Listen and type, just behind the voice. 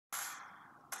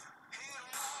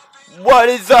What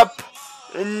is up,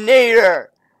 Inator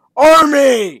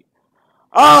Army?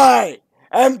 I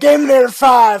am Inator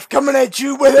 5 coming at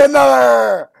you with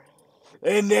another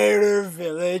Inator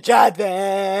Village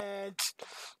Advent.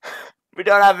 We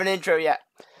don't have an intro yet.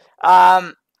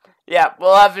 Yeah,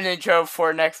 we'll have an intro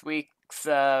for next week's,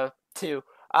 too.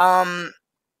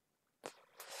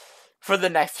 For the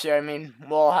next year, I mean,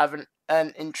 we'll have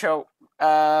an intro,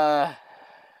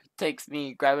 takes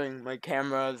me grabbing my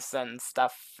cameras and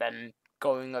stuff and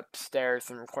going upstairs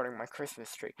and recording my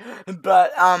Christmas tree.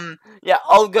 But, yeah,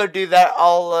 I'll go do that.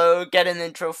 I'll, get an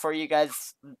intro for you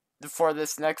guys for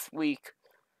this next week.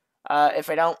 If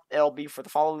I don't, it'll be for the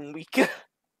following week.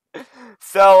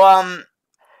 So,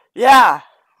 yeah,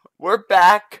 we're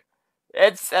back.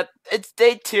 It's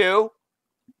day 2.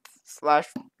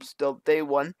 / still day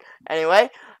 1. Anyway,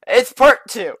 it's part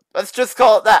 2. Let's just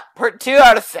call it that. Part 2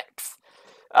 out of 6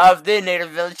 of the Inator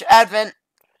Village Advent.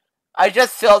 I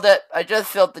just filled it. I just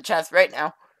filled the chest right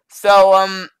now. So,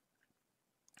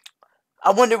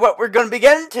 I wonder what we're gonna be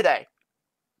getting today.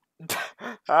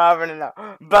 I don't know.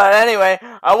 But anyway,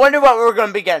 I wonder what we're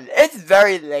gonna be getting. It's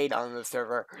very late on the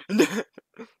server.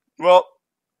 Well,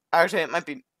 actually, it might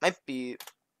be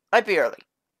early.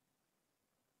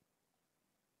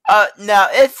 No,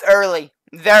 it's early.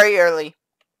 Very early.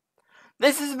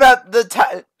 This is about the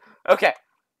time. Okay.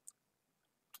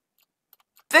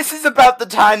 This is about the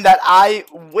time that I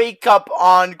wake up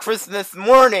on Christmas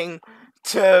morning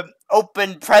to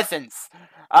open presents.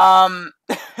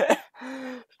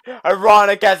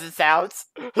 Ironic as it sounds.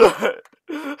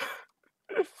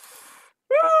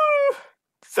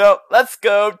 So, let's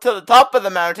go to the top of the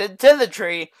mountain, to the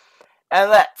tree, and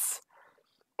let's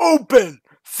open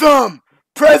some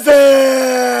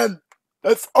present!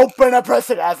 Let's open a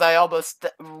present as I almost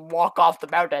walk off the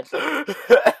mountain.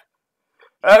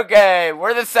 Okay,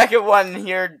 we're the second one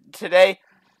here today.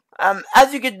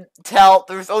 As you can tell,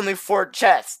 there's only 4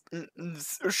 chests,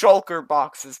 shulker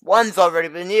boxes. One's already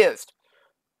been used.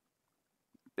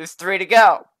 There's 3 to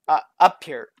go, up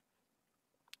here.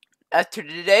 As to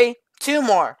today, 2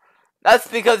 more. That's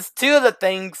because 2 of the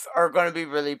things are going to be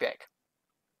really big.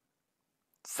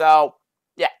 So,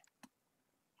 yeah.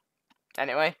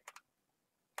 Anyway.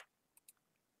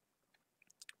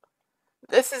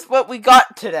 This is what we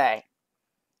got today.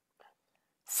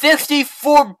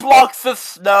 64 blocks of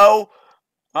snow.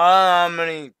 How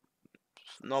many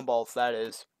snowballs that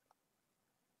is.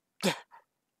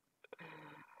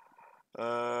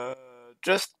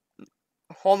 Just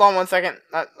hold on one second.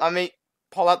 Let me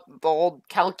pull up the old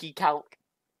calc.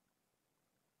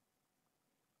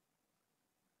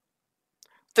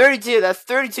 32, that's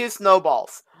 32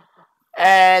 snowballs.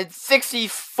 And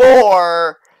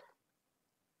 64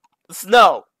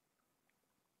 snow.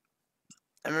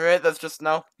 Am I right? That's just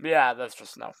snow? Yeah, that's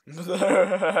just snow.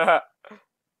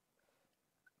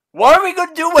 What are we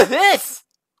gonna do with this?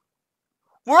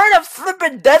 We're in a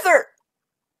flippin' desert!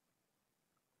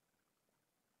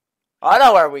 I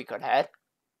know where we could head.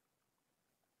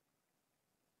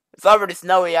 It's already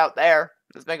snowy out there.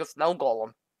 Let's make a snow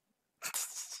golem.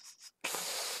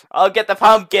 I'll get the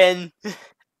pumpkin.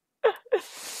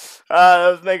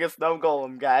 Let's make a snow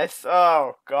golem, guys.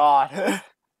 Oh, God.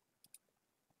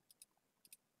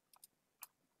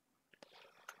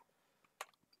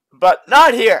 But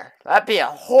not here. That'd be a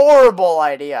horrible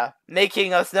idea.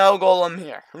 Making a snow golem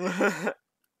here.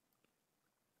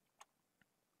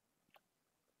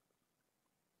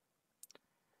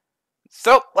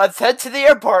 So, let's head to the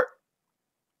airport.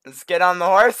 Let's get on the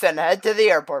horse and head to the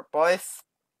airport, boys.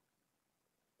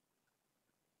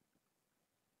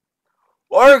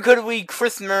 Or could we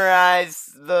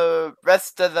Christmasize the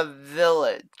rest of the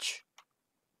village?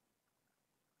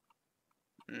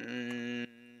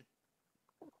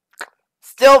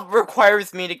 Still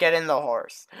requires me to get in the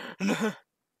horse.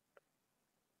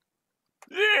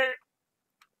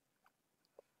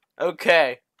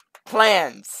 Okay.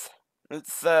 Plans.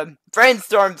 Let's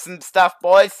brainstorm some stuff,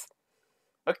 boys.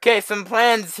 Okay, some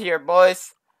plans here,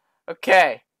 boys.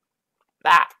 Okay.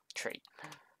 Tree.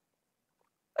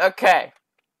 Okay.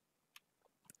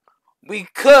 We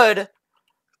could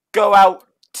go out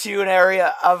to an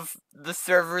area of the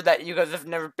server that you guys have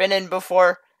never been in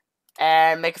before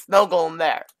and make a snow golem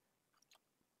there.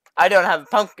 I don't have a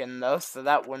pumpkin though, so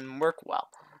that wouldn't work well.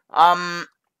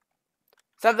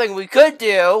 Something we could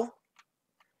do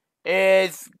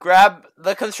is grab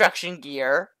the construction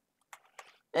gear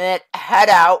and head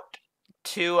out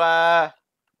to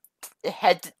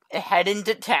head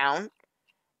into town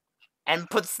and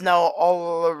put snow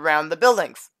all around the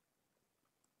buildings.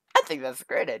 I think that's a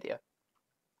great idea.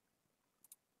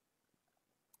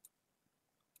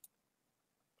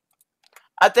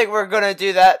 I think we're gonna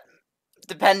do that.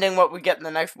 Depending what we get in the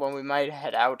next one, we might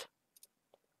head out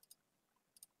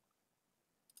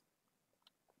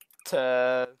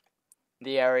to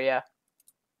the area.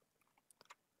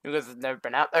 You guys have never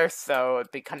been out there, so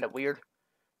it'd be kind of weird.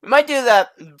 We might do that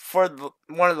for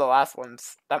one of the last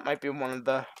ones. That might be one of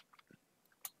the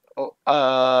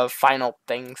final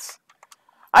things.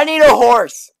 I need a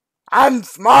horse. I'm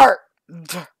smart.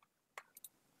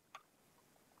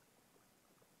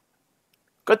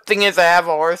 Good thing is I have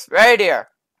a horse right here,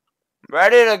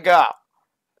 ready to go.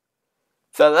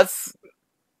 So let's.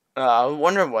 I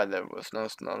wonder why there was no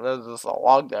snow. There's just a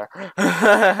log there.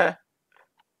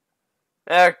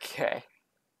 Okay.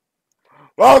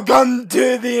 Welcome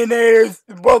to the Inators.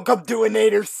 Welcome to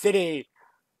Inator City.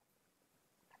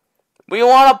 We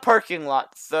want a parking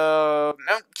lot, so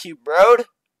Mount Cube Road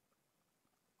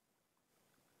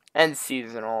and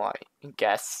seasonal, I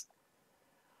guess.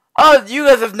 Oh, you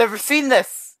guys have never seen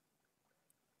this.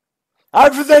 I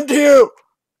present to you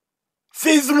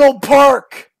Seasonal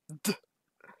Park.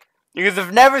 You guys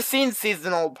have never seen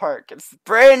Seasonal Park. It's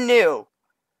brand new.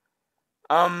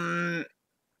 Yeah,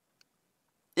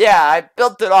 I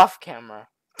built it off camera.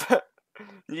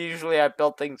 Usually I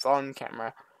build things on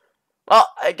camera. Well,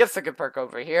 I guess I could park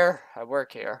over here. I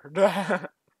work here.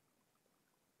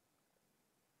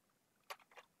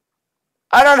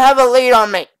 I don't have a lead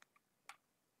on me.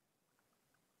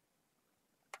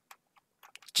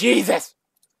 Jesus.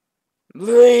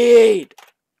 Lead.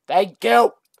 Thank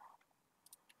you.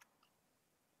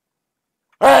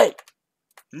 Hey.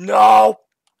 No.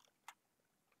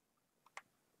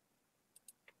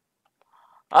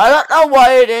 I don't know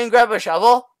why I didn't grab a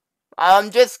shovel.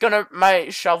 I'm just gonna, my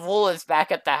shovel is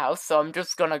back at the house, so I'm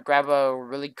just gonna grab a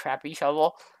really crappy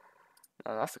shovel.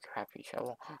 No, that's a crappy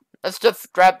shovel. Let's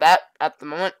just grab that at the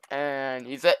moment and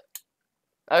use it.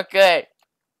 Okay.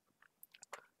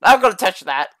 Not gonna touch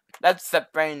that. That's a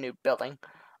brand new building.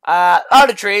 Out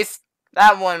of trees.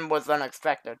 That one was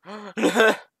unexpected.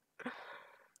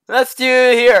 Let's do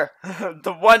it here.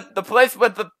 The place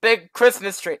with the big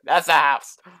Christmas tree. That's a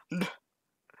house.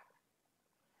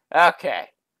 Okay.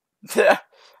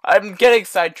 I'm getting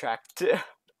sidetracked.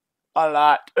 A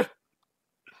lot.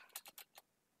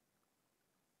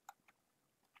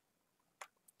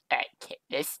 Okay,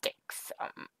 let's stick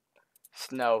some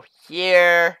snow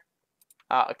here.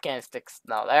 Oh, I can't stick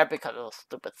snow there because of a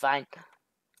stupid sign.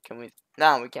 Can we?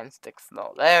 No, we can't stick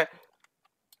snow there.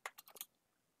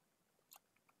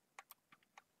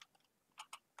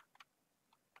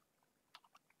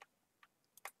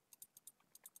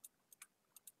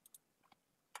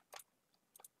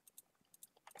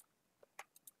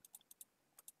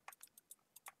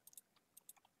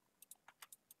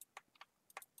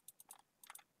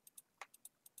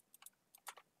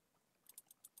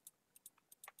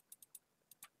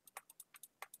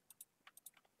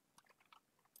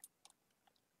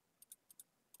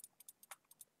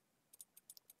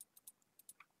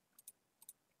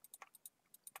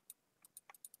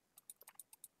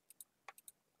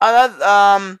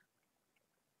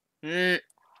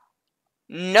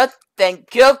 No,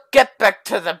 thank you. Get back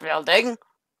to the building.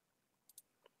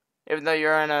 Even though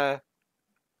you're on a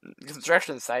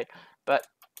construction site, but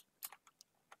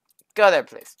go there,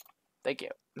 please. Thank you.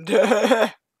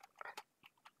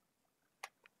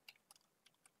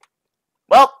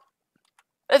 Well,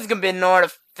 this is gonna be an order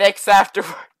to fix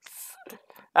afterwards.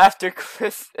 After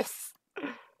Christmas.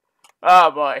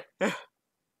 Oh boy.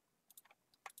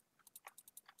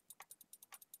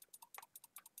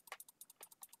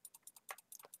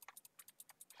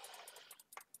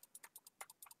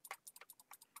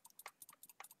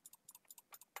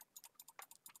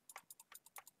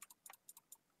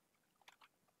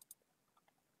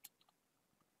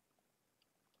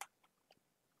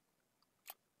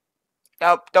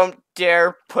 Nope, don't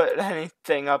dare put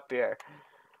anything up here.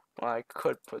 Well, I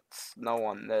could put snow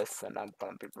on this, and I'm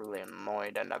gonna be really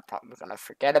annoyed, and I'm probably gonna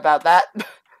forget about that.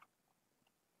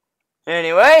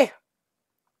 Anyway,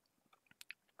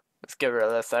 let's get rid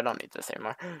of this. I don't need this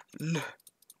anymore.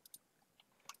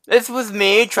 This was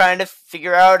me trying to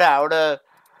figure out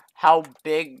how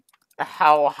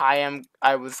high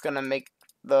I was gonna make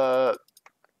the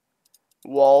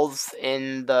walls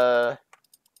in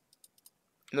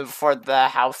for the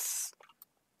house.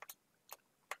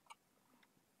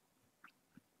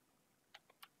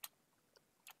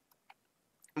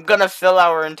 I'm gonna fill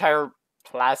our entire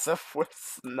plaza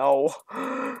with snow.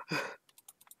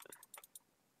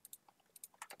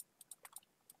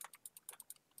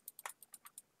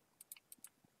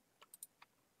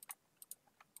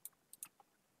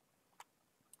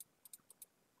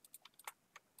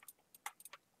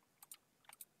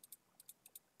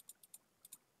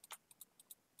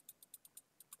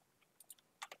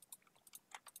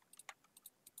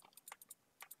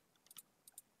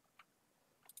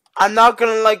 I'm not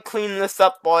gonna, like, clean this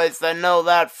up, boys. I know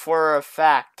that for a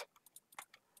fact.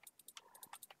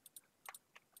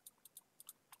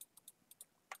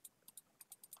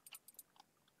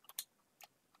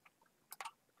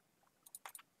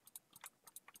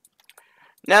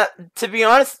 Now, to be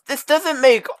honest, this doesn't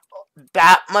make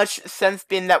that much sense,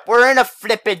 being that we're in a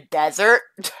flippin' desert.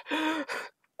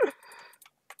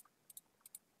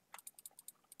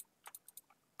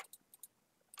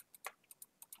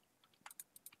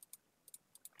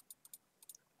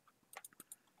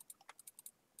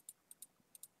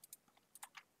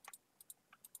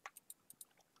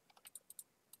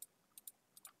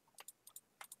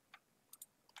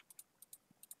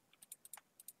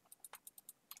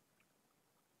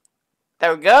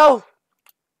 There we go.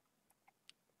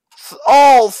 It's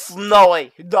all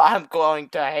snowy. I'm going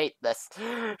to hate this.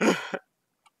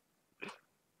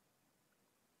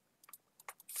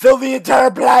 Fill the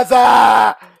entire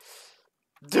plaza!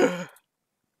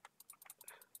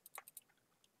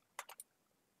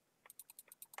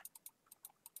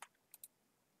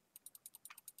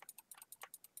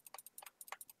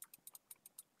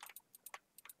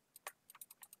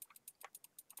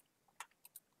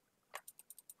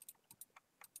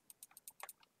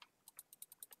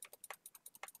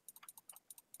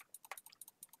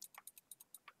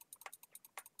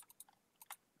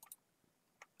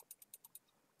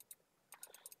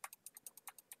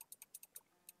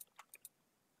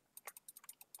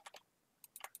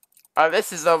 Oh,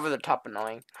 this is over the top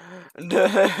annoying.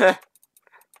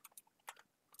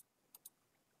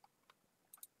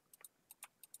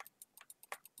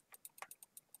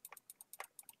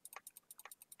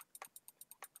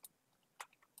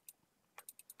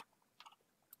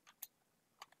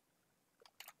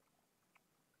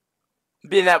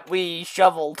 Being that we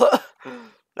shoveled.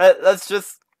 Let's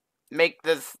just make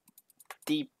this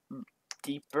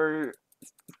deeper.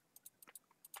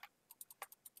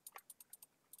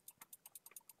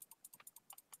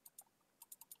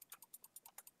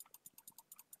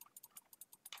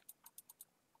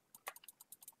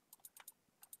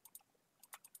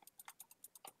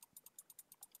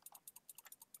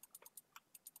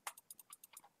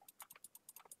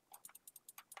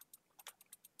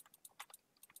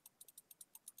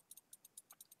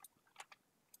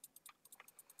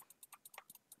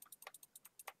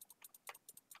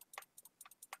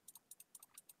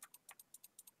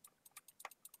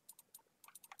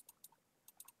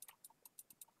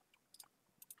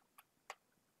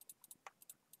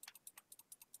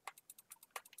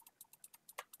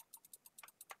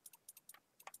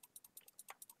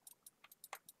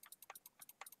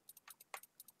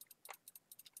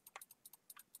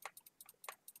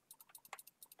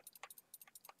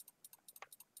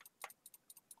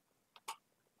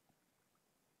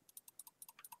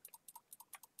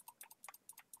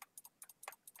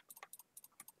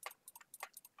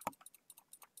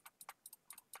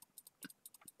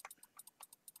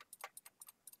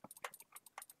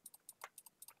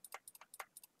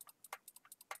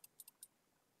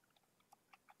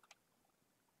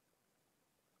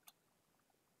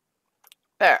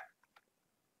 There.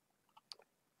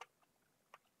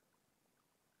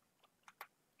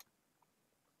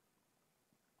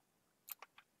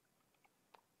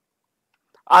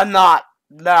 I'm not.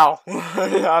 No.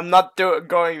 I'm not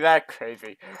going that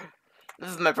crazy. This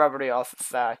is my property also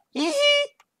side.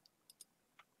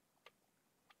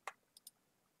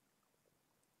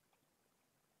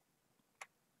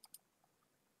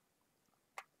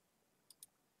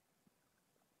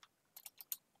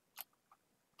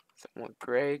 Someone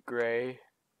gray.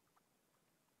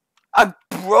 I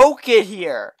broke it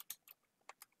here.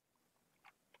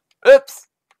 Oops.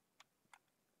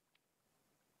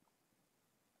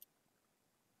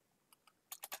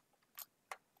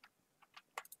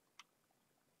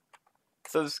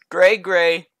 So it's gray,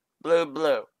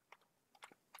 blue.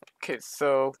 Okay,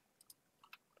 so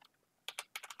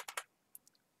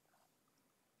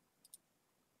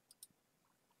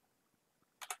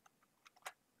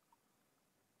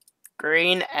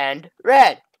green and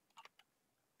red.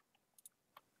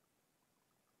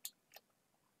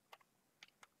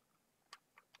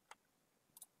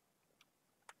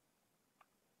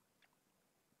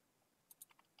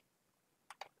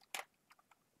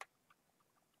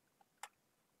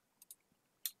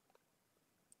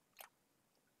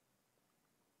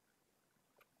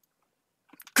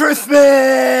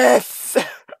 Christmas!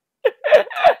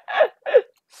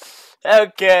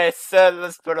 Okay, so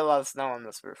let's put a lot of snow on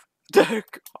this roof. God.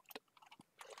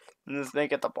 And let's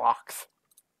make it the blocks.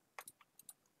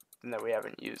 And that we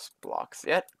haven't used blocks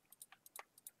yet.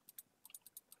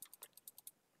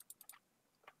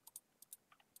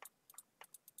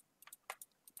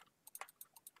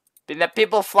 Being that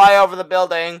people fly over the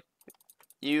building,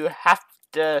 you have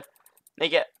to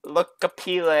make it look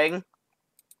appealing.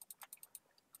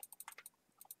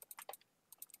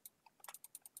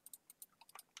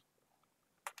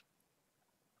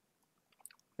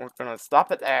 We're gonna stop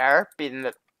it there, being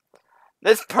that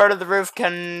this part of the roof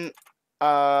can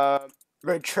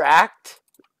retract.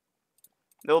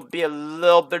 There'll be a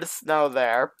little bit of snow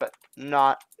there, but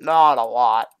not a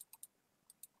lot.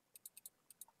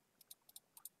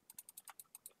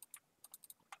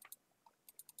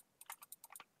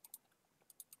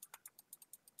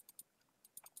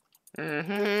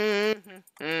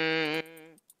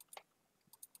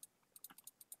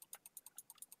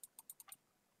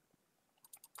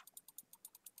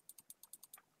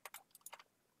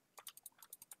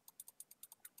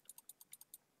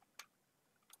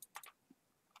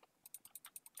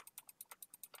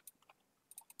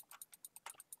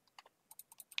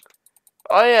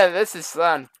 Oh yeah, this is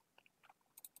fun.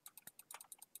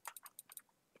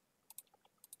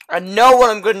 I know what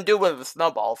I'm going to do with the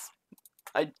snowballs.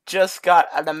 I just got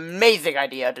an amazing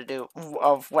idea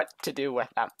of what to do with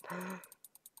them.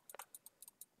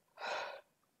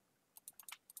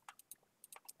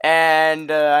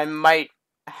 And I might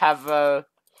have a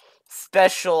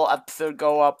special episode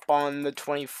go up on the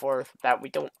 24th that we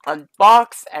don't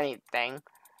unbox anything,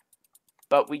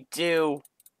 but we do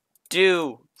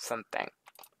something.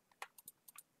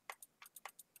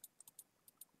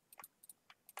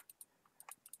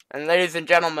 And ladies and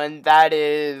gentlemen, that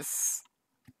is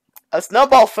a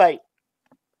snowball fight.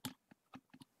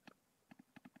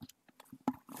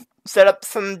 Set up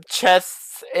some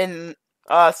chests in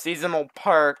a seasonal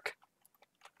park.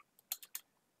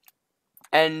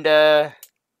 And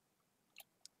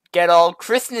get all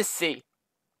Christmassy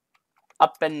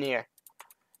up in here.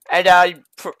 And I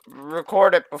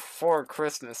record it before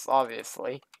Christmas,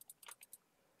 obviously.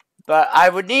 But I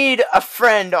would need a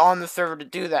friend on the server to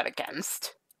do that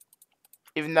against.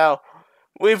 Even though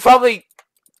we'd probably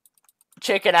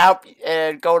chicken out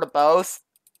and go to both.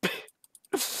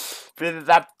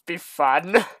 That'd be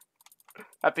fun.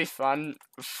 That'd be fun.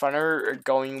 Funner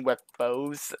going with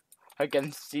bows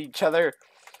against each other.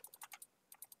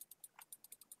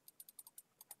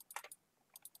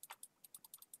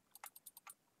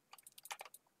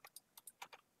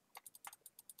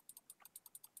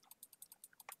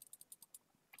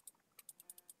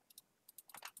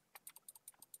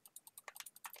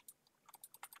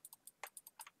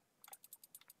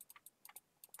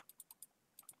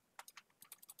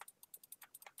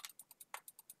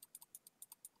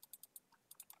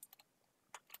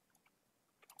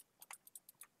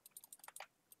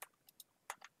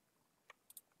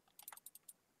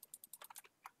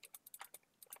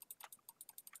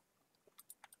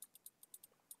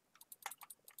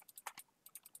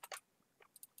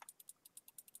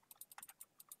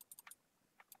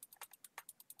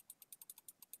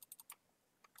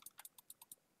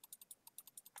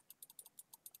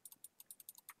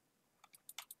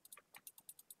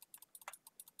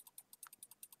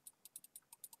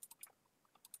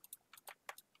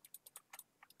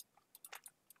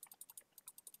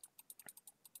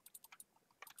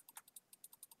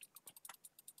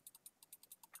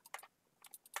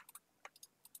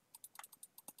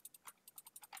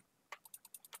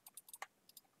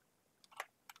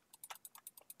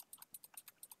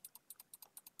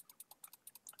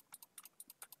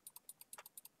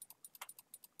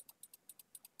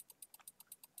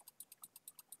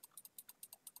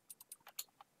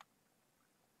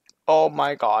 Oh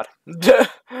my god.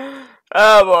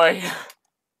 Oh boy.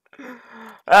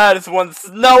 That is one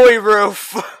snowy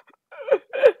roof.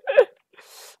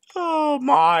 Oh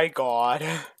my god.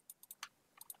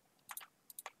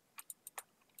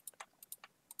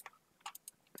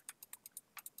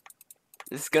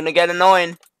 This is gonna get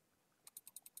annoying.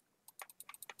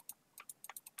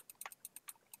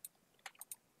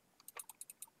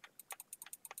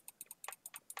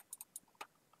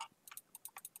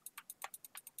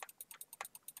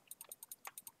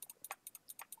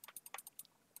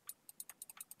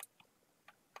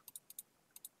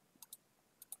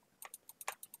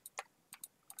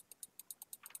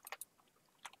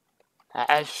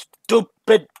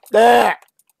 Stupid.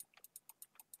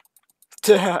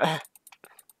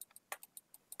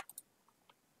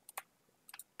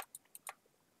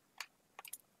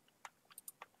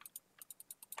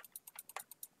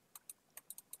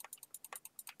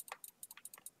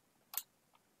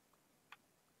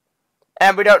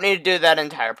 And we don't need to do that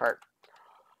entire part.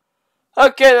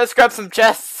 Okay, let's grab some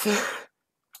chests.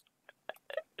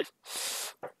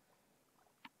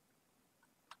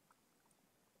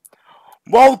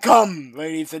 Welcome,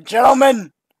 ladies and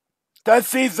gentlemen, The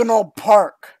seasonal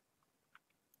park.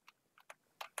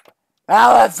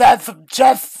 Now let's add some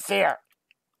chests here.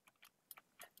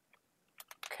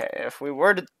 Okay, if we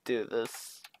were to do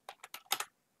this,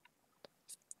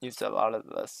 use a lot of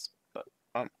this, but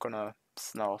I'm gonna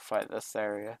snowify this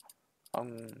area.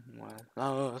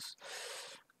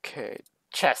 Okay,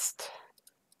 chest.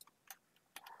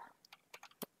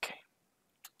 Okay.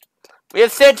 We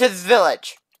have Santa's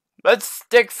village. Let's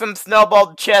stick some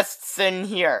snowball chests in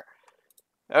here.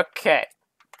 Okay.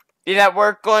 See that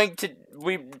we're going to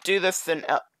do this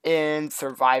in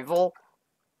survival.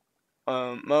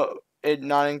 Not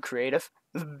in creative.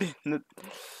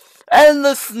 And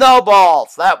the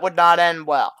snowballs. That would not end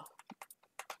well.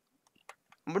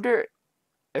 I wonder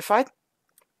if I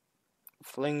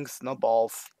fling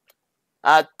snowballs.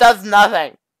 Does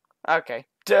nothing. Okay.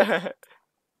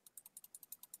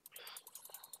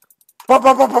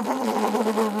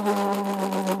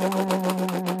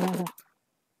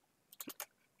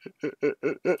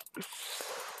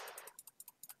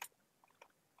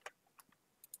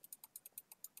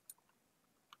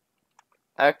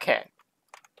 Okay.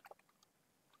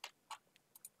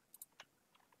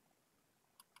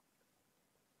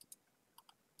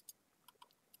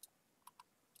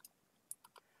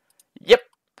 Yep.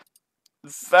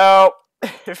 So,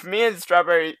 if me and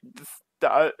Strawberry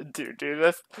do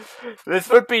this, this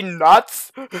would be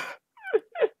nuts.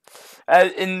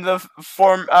 In the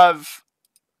form of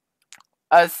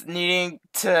us needing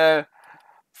to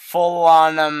full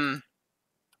on,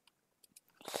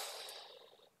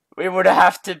 we would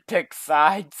have to pick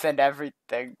sides and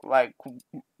everything. Like,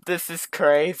 this is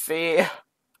crazy.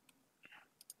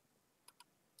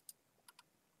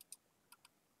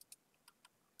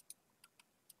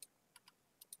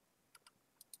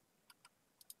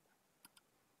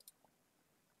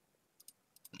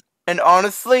 And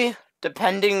honestly,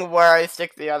 depending where I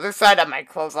stick the other side, I might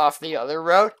close off the other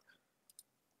road.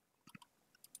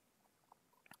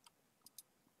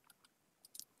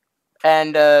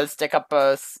 And stick up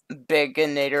a big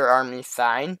Inator army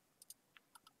sign.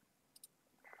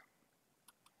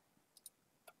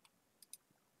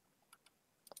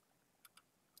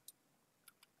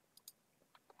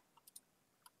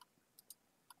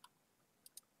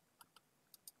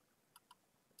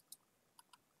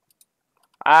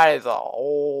 That is a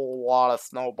whole lot of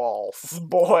snowballs,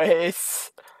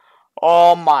 boys.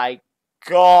 Oh my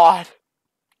god.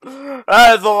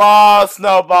 That is a lot of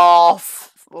snowballs.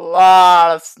 A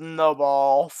lot of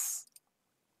snowballs.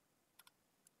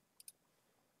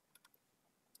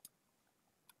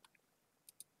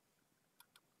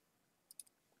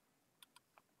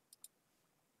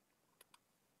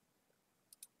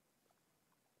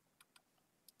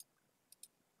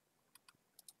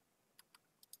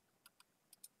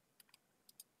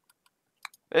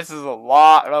 This is a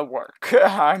lot of work.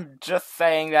 I'm just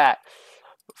saying that.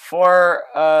 For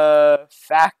a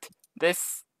fact,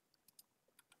 this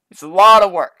is a lot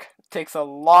of work. It takes a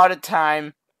lot of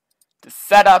time to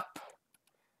set up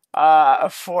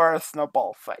for a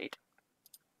snowball fight.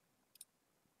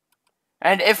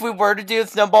 And if we were to do a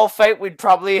snowball fight, we'd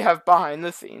probably have behind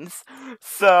the scenes.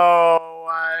 So,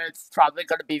 it's probably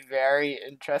going to be very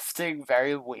interesting,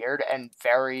 very weird, and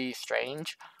very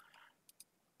strange.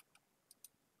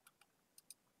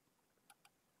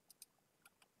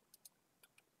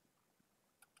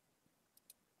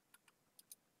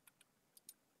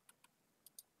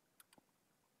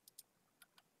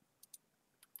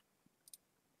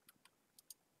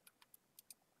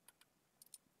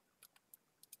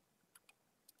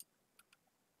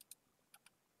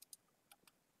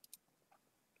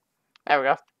 There we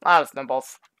go. A lot of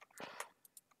snowballs.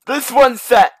 This one's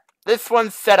set. This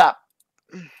one's set up.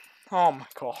 Oh my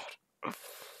god.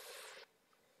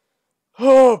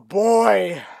 Oh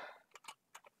boy.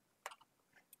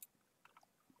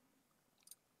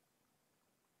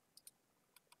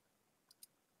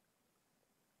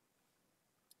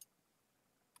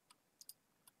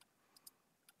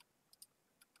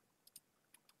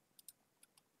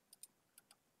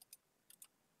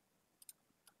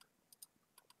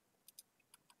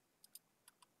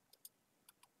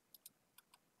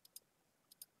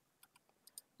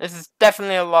 This is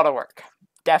definitely a lot of work.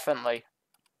 Definitely.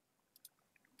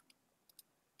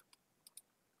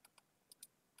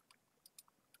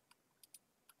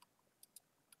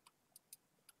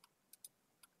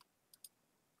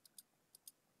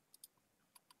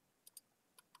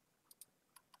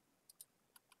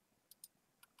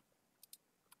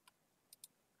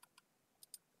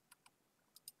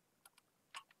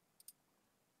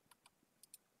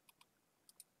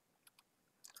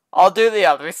 I'll do the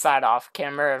other side off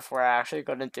camera if we're actually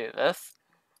going to do this.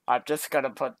 I'm just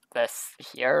gonna put this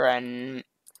here and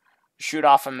shoot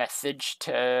off a message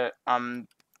to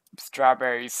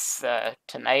Strawberries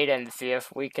tonight and see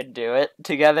if we could do it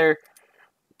together.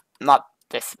 Not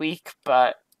this week,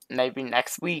 but maybe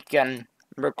next week, and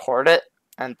record it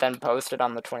and then post it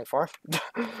on the 24th.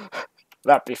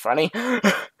 That'd be funny.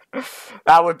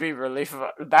 That would be really fun.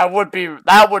 That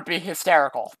would be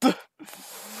hysterical.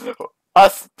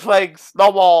 Us playing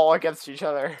snowball against each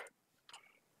other.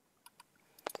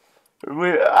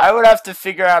 I would have to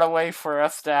figure out a way for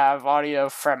us to have audio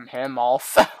from him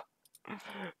also.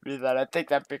 I think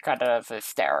that'd be kind of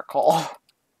hysterical.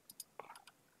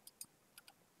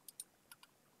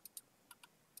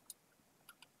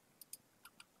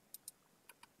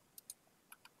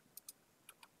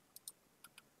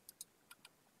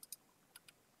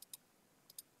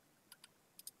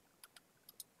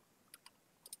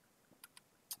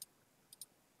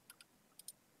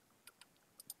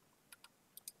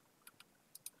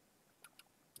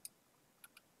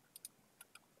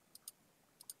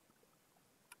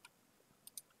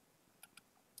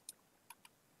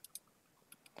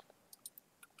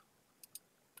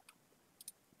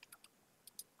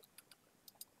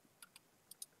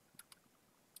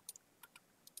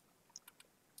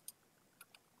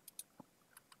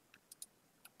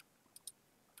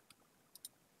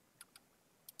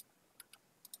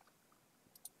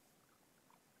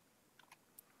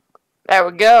 There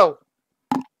we go.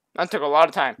 That took a lot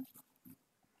of time.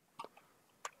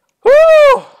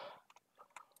 Woo!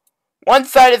 One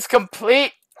side is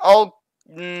complete. I'll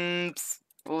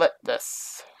split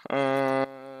this.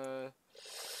 Well,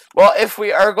 if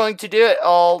we are going to do it,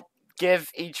 I'll give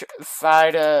each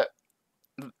side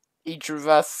each of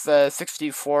us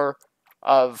 64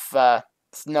 of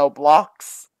snow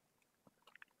blocks.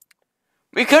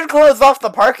 We could close off the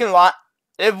parking lot.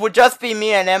 It would just be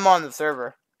me and him on the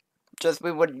server. Just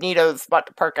we would need a spot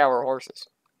to park our horses.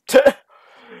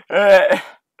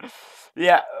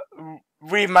 Yeah,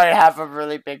 we might have a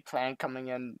really big plan coming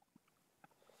in.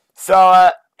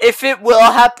 So, if it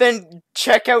will happen,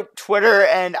 check out Twitter,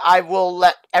 and I will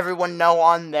let everyone know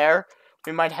on there.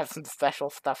 We might have some special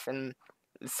stuff in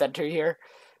the center here.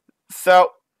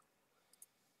 So,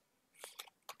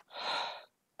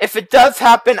 if it does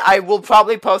happen, I will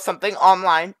probably post something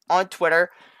online on Twitter,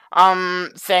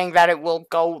 saying that it will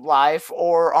go live,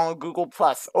 or on Google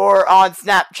Plus, or on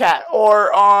Snapchat,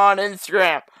 or on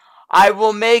Instagram. I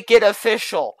will make it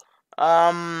official,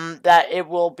 that it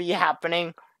will be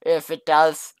happening. If it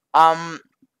does, I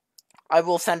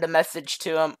will send a message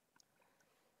to him,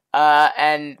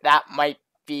 and that might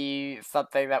be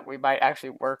something that we might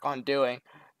actually work on doing.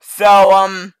 So,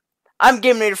 I'm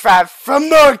Inator5 from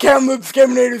the Kamloops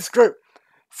Inator's crew.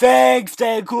 Thanks,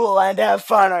 stay cool, and have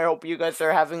fun. I hope you guys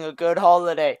are having a good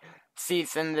holiday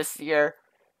season this year.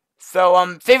 So,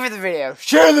 favorite the video,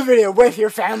 share the video with your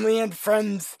family and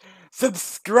friends,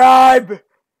 subscribe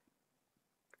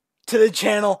to the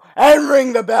channel, and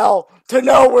ring the bell to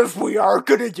know if we are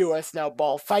gonna do a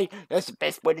snowball fight. That's the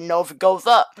best way to know if it goes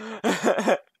up.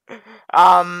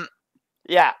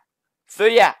 Yeah. So,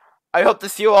 yeah, I hope to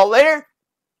see you all later.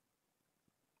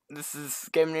 This is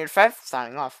Inator5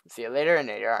 signing off. See you later,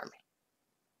 Inator Army.